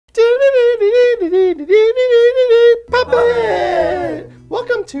Puppet!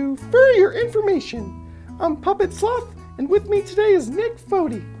 Welcome to Furrier Information. I'm Puppet Sloth, and with me today is Nic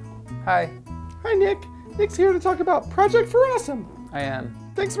Foti. Hi. Hi, Nic. Nic's here to talk about Project for Awesome. I am.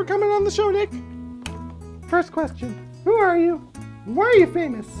 Thanks for coming on the show, Nic. First question, who are you? Why are you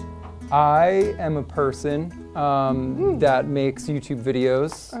famous? I am a person that makes YouTube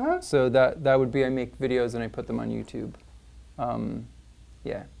videos. So that would be I make videos and I put them on YouTube.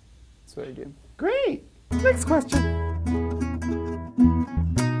 Yeah, that's what I do. Great. Next question.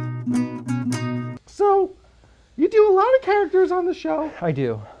 So, you do a lot of characters on the show. I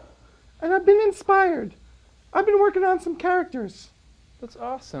do. And I've been inspired. I've been working on some characters. That's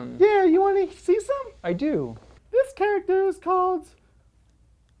awesome. Yeah, you want to see some? I do. This character is called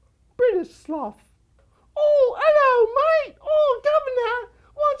British Sloth. Oh, hello, mate. Oh, Governor,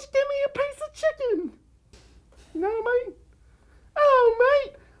 why don't you give me a piece of chicken? No, mate? Hello,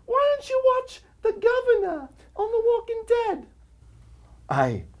 mate. Why don't you watch The Governor on The Walking Dead?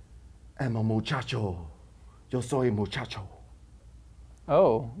 I am a muchacho. Yo soy muchacho.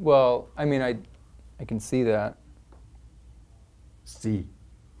 Oh, well, I mean, I can see that. Sí.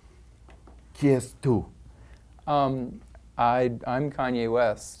 ¿Quién tú? I'm Kanye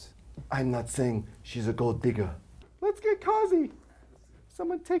West. I'm not saying she's a gold digger. Let's get cozy.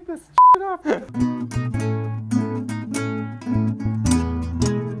 Someone take this shit off.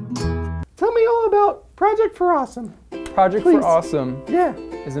 Tell me all about Project for Awesome. Project Please. for Awesome Yeah.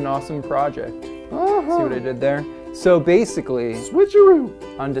 is an awesome project. Uh-huh. See what I did there? So basically, Switcheroo.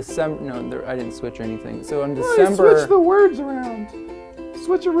 on December, no, I didn't switch anything. So on Well, December switch the words around.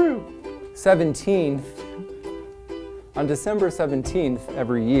 Switcheroo. 17th, on December 17th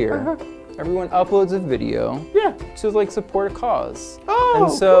every year, everyone uploads a video Yeah. to like support a cause. Oh,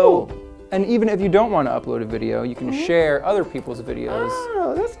 and so, cool. and even if you don't want to upload a video, you can share other people's videos.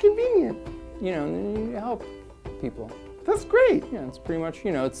 Oh, that's convenient. You know, and then you help people. That's great. Yeah, it's pretty much,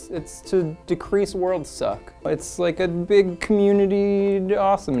 you know, it's to decrease world suck. It's like a big community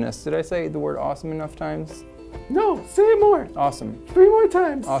awesomeness. Did I say the word awesome enough times? No, say it more. Awesome. 3 more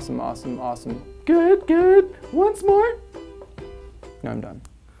times. Awesome, awesome, awesome. Good, good. Once more. No, I'm done.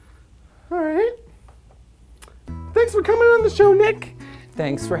 All right. Thanks for coming on the show, Nic.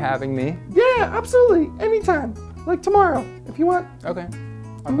 Thanks for having me. Yeah, absolutely. Anytime. Like tomorrow, if you want. Okay,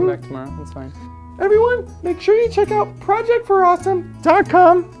 I'll come back tomorrow, that's fine. Everyone, make sure you check out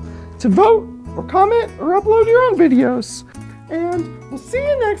projectforawesome.com to vote or comment or upload your own videos. And we'll see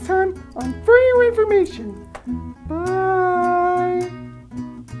you next time on Furrier Information.